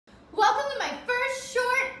Welcome to my first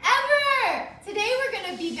short ever! Today we're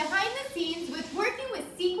going to be behind the scenes with working with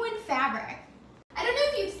sequined fabric. I don't know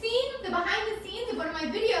if you've seen the behind the scenes of one of my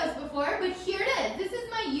videos before, but here it is. This is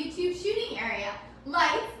my YouTube shooting area.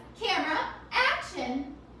 Lights, camera,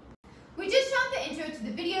 action! We just shot the intro to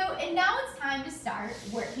the video and now it's time to start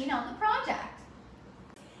working on the project.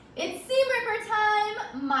 It's seam ripper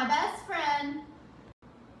time, my best friend.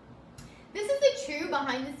 This is a true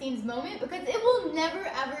behind the scenes moment because it will never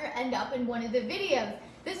ever end up in one of the videos.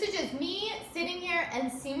 This is just me sitting here and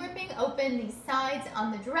seam ripping open the sides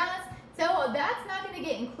on the dress. So that's not going to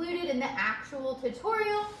get included in the actual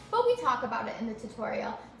tutorial, but we talk about it in the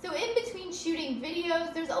tutorial. So in between shooting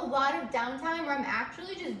videos, there's a lot of downtime where I'm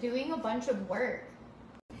actually just doing a bunch of work.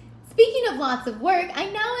 Speaking of lots of work, I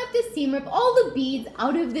now have to seam rip all the beads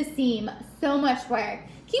out of the seam. So much work.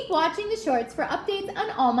 Keep watching the shorts for updates on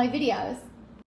all my videos.